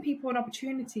 we're giving people an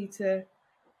opportunity to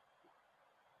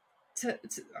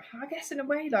I guess in a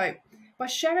way, like, by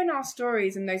sharing our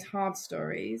stories and those hard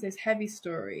stories, those heavy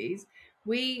stories,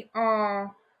 we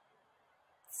are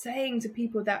saying to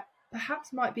people that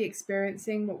perhaps might be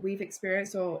experiencing what we've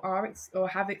experienced or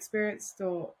have experienced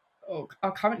or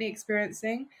are currently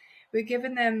experiencing, we're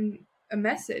giving them a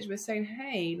message. We're saying,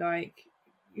 hey, like,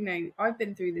 I've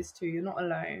been through this too. You're not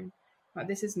alone. Like,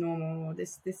 this is normal. Or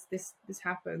this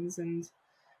happens, and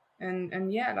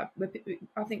yeah, like,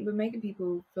 I think we're making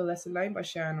people feel less alone by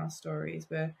sharing our stories.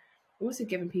 We're also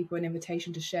giving people an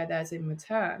invitation to share theirs in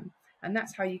return, and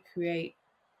that's how you create,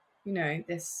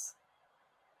 this.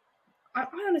 I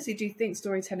honestly do think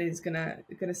storytelling is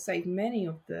gonna save many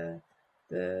of the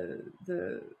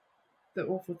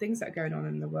awful things that are going on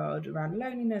in the world around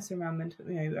loneliness, around mental,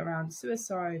 around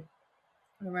suicide,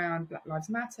 around Black Lives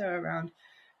Matter, around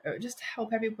just to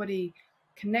help everybody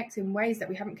connect in ways that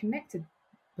we haven't connected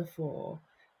before.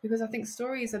 Because I think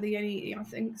stories are the only. I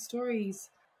think storytelling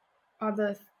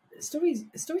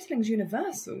is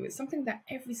universal. It's something that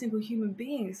every single human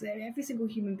being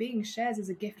shares as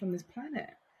a gift on this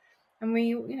planet. And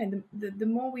we, the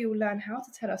more we all learn how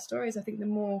to tell our stories, I think the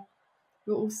more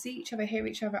we'll all see each other, hear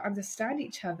each other, understand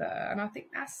each other. And I think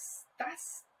that's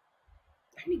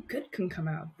only good can come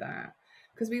out of that,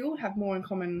 because we all have more in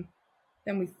common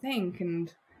than we think.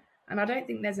 And I don't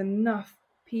think there's enough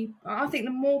people. I think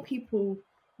the more people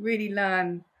really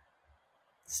learn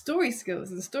story skills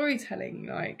and storytelling,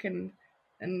 like, and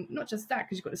not just that,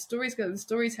 because you've got the story skills and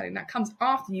storytelling that comes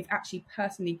after you've actually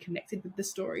personally connected with the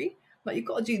story. Like, you've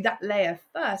got to do that layer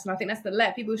first. And I think that's the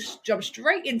layer. People jump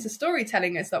straight into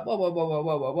storytelling. It's like,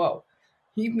 whoa.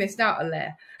 You've missed out a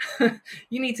layer.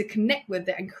 You need to connect with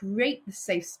it and create the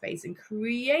safe space and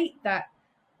create that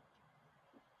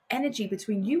energy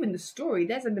between you and the story.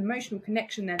 There's an emotional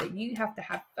connection there that you have to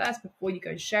have first before you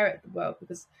go and share it with the world,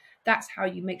 because that's how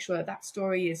you make sure that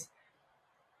story is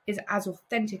as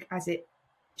authentic as it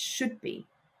should be,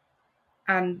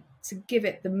 and to give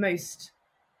it the most,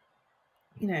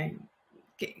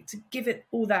 to give it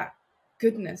all that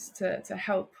goodness to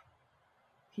help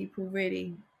people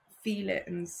really feel it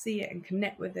and see it and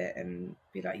connect with it and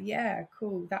be like, yeah,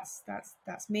 cool, that's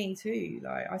me too.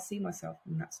 Like, I see myself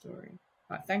in that story.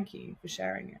 Like, thank you for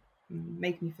sharing it and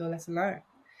making me feel less alone.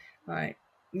 Like,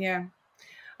 yeah,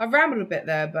 I've rambled a bit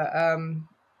there, but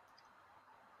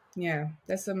yeah,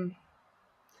 there's some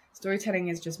storytelling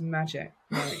is just magic.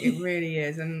 Like, it really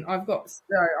is. And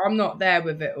I'm not there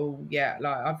with it all yet.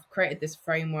 Like, I've created this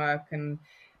framework and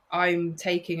I'm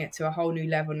taking it to a whole new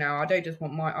level now. I don't just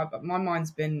want my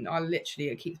mind's been,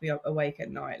 it keeps me awake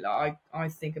at night. Like, I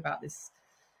think about this,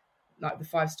 like the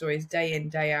 5 stories day in,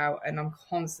 day out, and I'm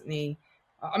constantly,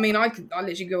 I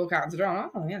literally go walk out into the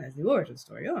door. Oh yeah, there's the origin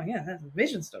story. Oh yeah, that's the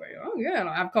vision story. Oh yeah, and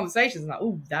I have conversations like,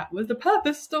 oh, that was the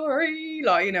purpose story.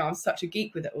 Like, I'm such a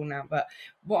geek with it all now. But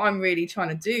what I'm really trying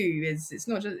to do is, it's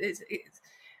not just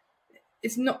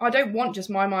it's not. I don't want just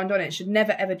my mind on it. It should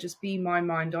never ever just be my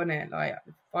mind on it. Like,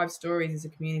 5 stories is a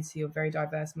community of very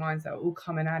diverse minds that are all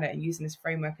coming at it and using this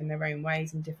framework in their own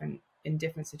ways in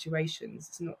different situations.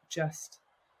 It's not just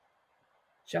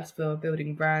for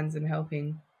building brands and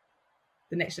helping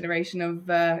the next generation of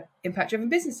impact-driven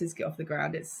businesses get off the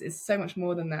ground. It's so much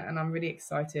more than that, and I'm really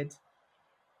excited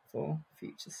for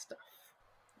future stuff.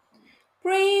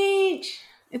 Preach!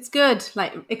 It's good.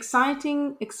 Like,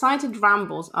 excited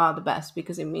rambles are the best,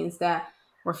 because it means that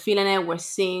we're feeling it, we're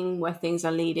seeing where things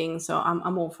are leading. So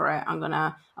I'm all for it.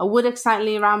 I would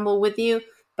excitedly ramble with you,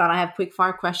 but I have quick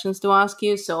fire questions to ask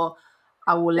you. So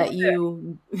I will let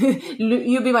you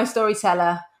be my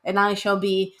storyteller, and I shall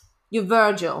be your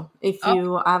Virgil, if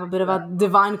you have a bit of a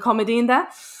divine comedy in there.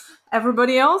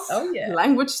 everybody else. Oh, yeah.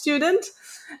 Language student.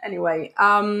 Anyway,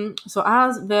 so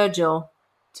as Virgil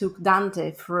took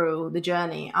Dante through the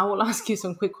journey, I will ask you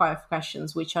some quick fire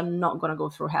questions, which are not going to go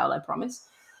through hell, I promise.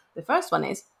 The first one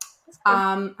is,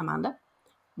 Amanda,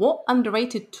 what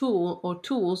underrated tool or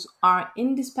tools are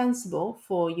indispensable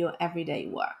for your everyday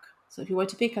work? So if you were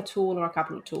to pick a tool or a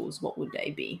couple of tools, what would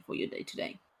they be for your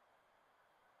day-to-day?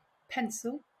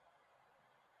 Pencil,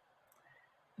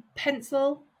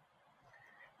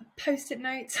 Post-it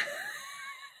notes.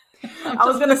 I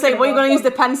was going to say, what are you going to use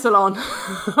the pencil on?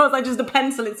 I was like, just the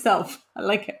pencil itself. I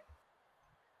like it.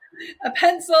 A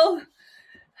pencil,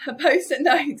 a Post-it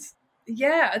notes.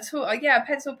 Yeah, a tool. Yeah, a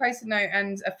pencil, Post-it note,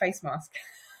 and a face mask.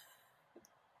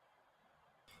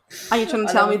 Are you trying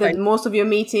to tell me that most of your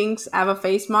meetings have a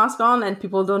face mask on and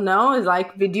people don't know? It's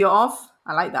like video off?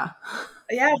 I like that.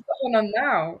 Yeah, I've got one on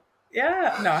now.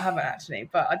 Yeah, no, I haven't actually,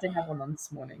 but I did have one on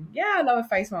this morning. Yeah, I love a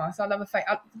face mask. I love a face.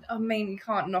 I mean, you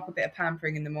can't knock a bit of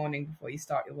pampering in the morning before you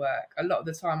start your work. A lot of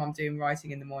the time, I'm doing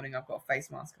writing in the morning. I've got a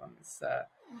face mask on.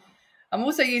 I'm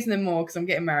also using them more because I'm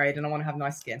getting married and I want to have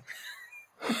nice skin.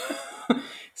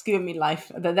 It's giving me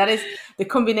life. That is the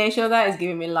combination of that is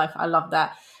giving me life. I love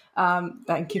that.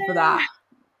 Thank you for that.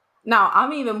 Now,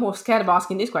 I'm even more scared of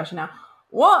asking this question now.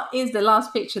 What is the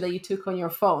last picture that you took on your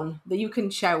phone that you can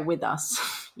share with us?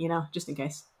 You know, just in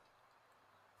case.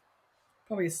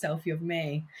 Probably a selfie of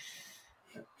me.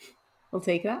 We'll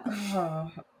take that.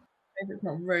 Oh, maybe it's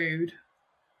not rude.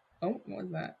 Oh, what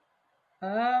was that?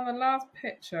 The last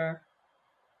picture.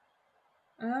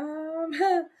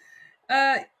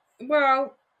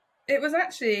 Well, it was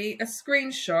actually a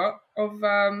screenshot of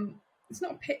it's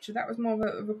not a picture, that was more of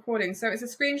a recording. So it's a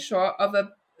screenshot of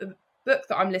a book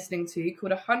that I'm listening to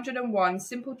called 101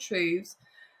 Simple Truths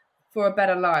for a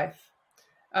Better Life.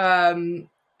 And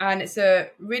it's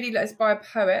by a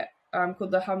poet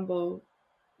called The Humble.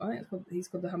 I think he's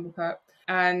called The Humble Poet.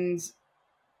 And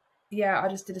yeah, I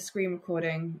just did a screen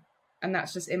recording, and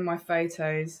that's just in my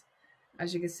photos,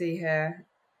 as you can see here.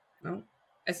 Oh,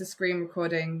 it's a screen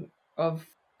recording of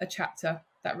a chapter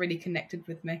that really connected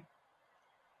with me.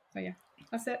 So yeah,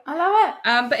 that's it. I love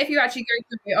it. But if you actually go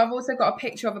through it, I've also got a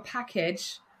picture of a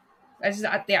package. It's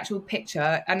just the actual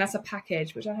picture, and that's a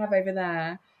package which I have over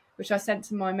there, which I sent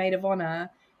to my maid of honor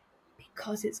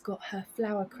because it's got her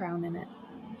flower crown in it.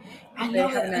 I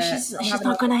love it. She's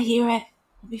not gonna hear it.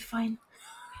 It'll be fine.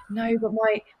 No, but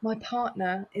my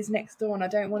partner is next door, and I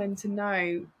don't want him to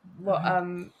know what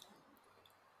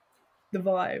the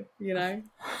vibe, you know.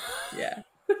 Yeah.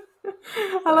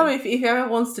 I love it. If ever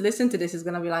wants to listen to this, he's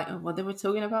going to be like, oh, what, they were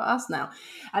talking about us now.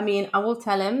 I mean, I will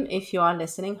tell him, if you are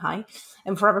listening, hi.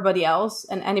 And for everybody else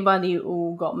and anybody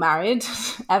who got married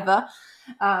ever,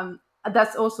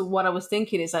 that's also what I was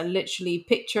thinking is I literally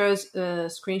pictures,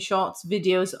 screenshots,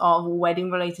 videos of wedding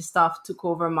related stuff took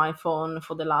over my phone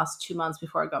for the last 2 months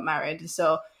before I got married.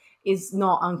 So it's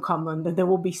not uncommon that there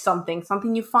will be something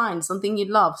you find, something you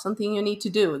love, something you need to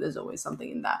do. There's always something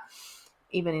in that,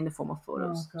 even in the form of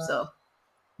photos. So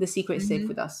the secret is safe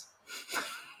with us.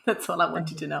 That's all I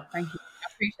wanted to know. Thank you. I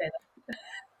appreciate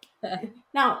that.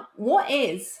 Now, what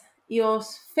is your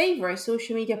favorite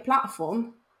social media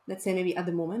platform, let's say maybe at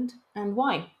the moment, and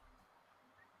why?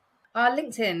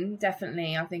 LinkedIn,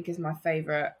 definitely, I think is my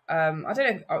favorite. I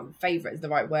don't know if favorite is the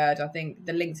right word. I think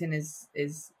the LinkedIn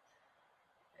is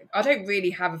I don't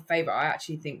really have a favorite. I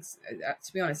actually think,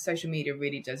 to be honest, social media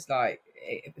really does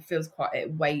it feels quite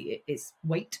it's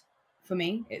weight for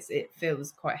me. It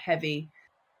feels quite heavy,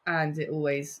 and it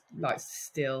always likes to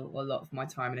steal a lot of my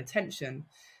time and attention,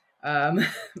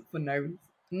 for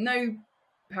no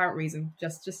apparent reason.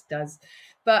 Just does.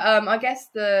 But I guess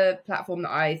the platform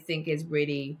that I think is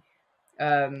really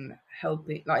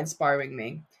helping, inspiring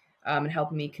me, and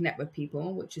helping me connect with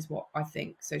people, which is what I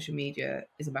think social media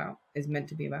is meant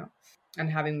to be about, and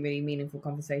having really meaningful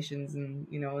conversations and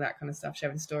all that kind of stuff,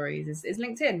 sharing stories is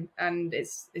LinkedIn, and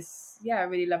it's a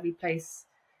really lovely place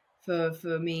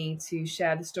for me to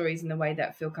share the stories in the way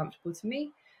that feel comfortable to me,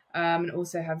 and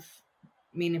also have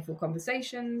meaningful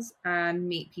conversations and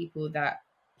meet people that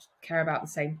care about the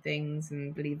same things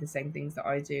and believe the same things that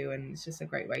I do, and it's just a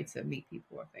great way to meet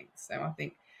people, I think. So I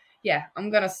think, I'm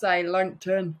gonna say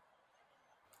LinkedIn.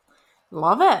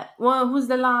 Love it. Well, who's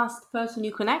the last person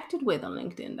you connected with on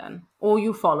LinkedIn then? Or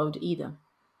you followed either?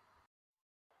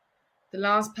 The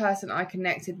last person I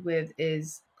connected with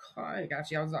is,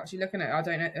 actually, I was actually looking at it. I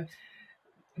don't know,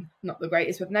 not the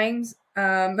greatest with names.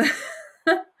 The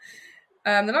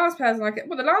last person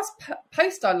the last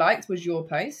post I liked was your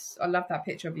post. I love that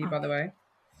picture of you, by the way.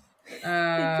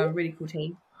 Really cool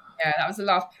team. Yeah, that was the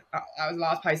last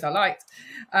post I liked.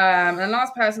 And the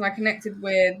last person I connected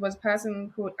with was a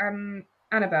person called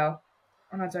Annabelle.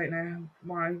 And I don't know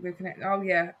why we're connected. Oh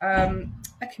yeah,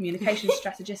 a communication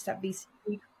strategist at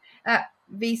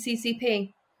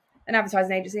VCCP, an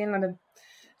advertising agency in London.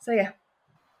 So yeah.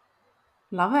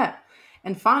 Love it.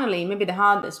 And finally, maybe the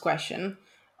hardest question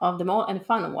of them all, and the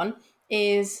final one,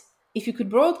 is if you could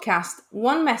broadcast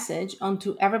one message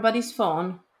onto everybody's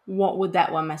phone, what would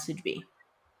that one message be?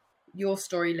 Your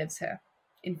story lives here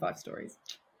in 5 stories.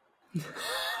 I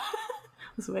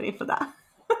was waiting for that.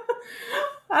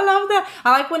 I love that.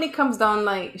 I like when it comes down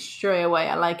like straight away.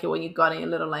 I like it when you got in a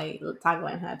little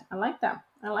tagline head. I like that.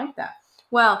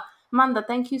 Well, Amanda,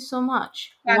 thank you so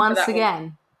much once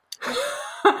again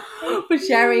for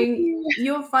sharing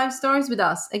your 5 stories with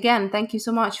us. Again, thank you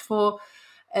so much for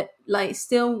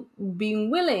still being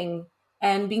willing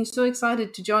and being so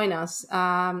excited to join us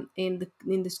in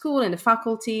the school and the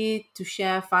faculty to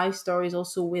share 5 stories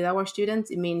also with our students.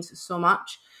 It means so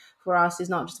much. For us, it's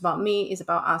not just about me, it's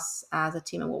about us as a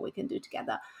team and what we can do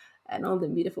together and all the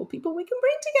beautiful people we can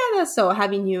bring together. So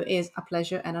having you is a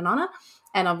pleasure and an honor.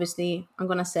 And obviously, I'm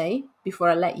going to say, before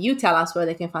I let you tell us where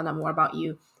they can find out more about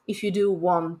you, if you do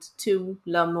want to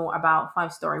learn more about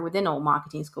 5 Story within Alt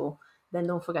Marketing School, then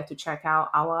don't forget to check out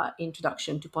our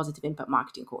Introduction to Positive Impact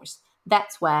Marketing course.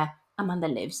 That's where Amanda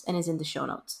lives and is in the show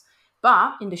notes.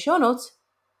 But in the show notes,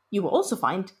 you will also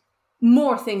find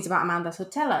more things about Amanda. So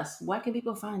tell us, where can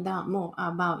people find out more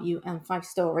about you and 5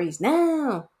 Stories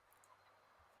now?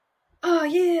 Oh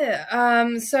yeah.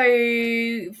 So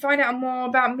find out more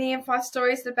about me and 5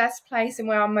 Stories. The best place and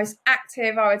where I'm most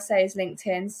active, I would say, is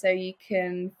LinkedIn. So you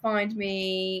can find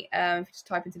me if you just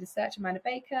type into the search Amanda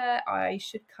Baker. I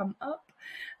should come up.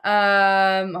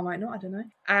 I might not, I don't know.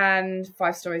 And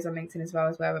 5 Stories on LinkedIn as well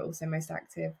is where we're also most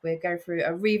active. We're going through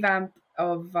a revamp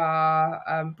of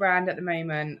our brand at the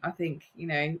moment. I think,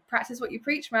 practice what you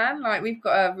preach, man. Like, we've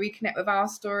got to reconnect with our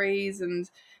stories and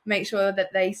make sure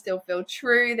that they still feel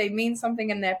true, they mean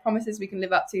something, and they're promises we can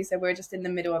live up to. So we're just in the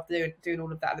middle of doing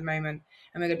all of that at the moment,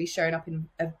 and we're going to be showing up in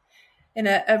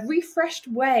a refreshed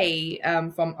way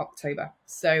from October.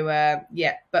 So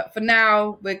but for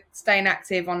now we're staying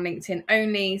active on LinkedIn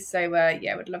only. So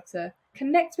we'd love to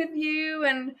connect with you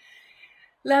and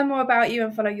learn more about you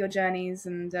and follow your journeys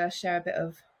and share a bit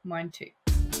of mine too.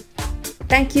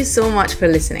 Thank you so much for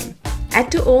listening.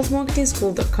 Head to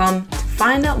altmarketingschool.com to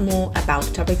find out more about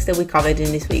the topics that we covered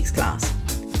in this week's class.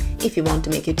 If you want to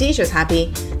make your teachers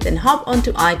happy, then hop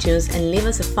onto iTunes and leave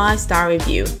us a 5-star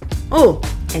review. Oh,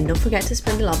 and don't forget to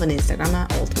spread the love on Instagram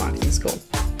at Alt Marketing School.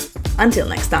 Until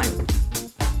next time.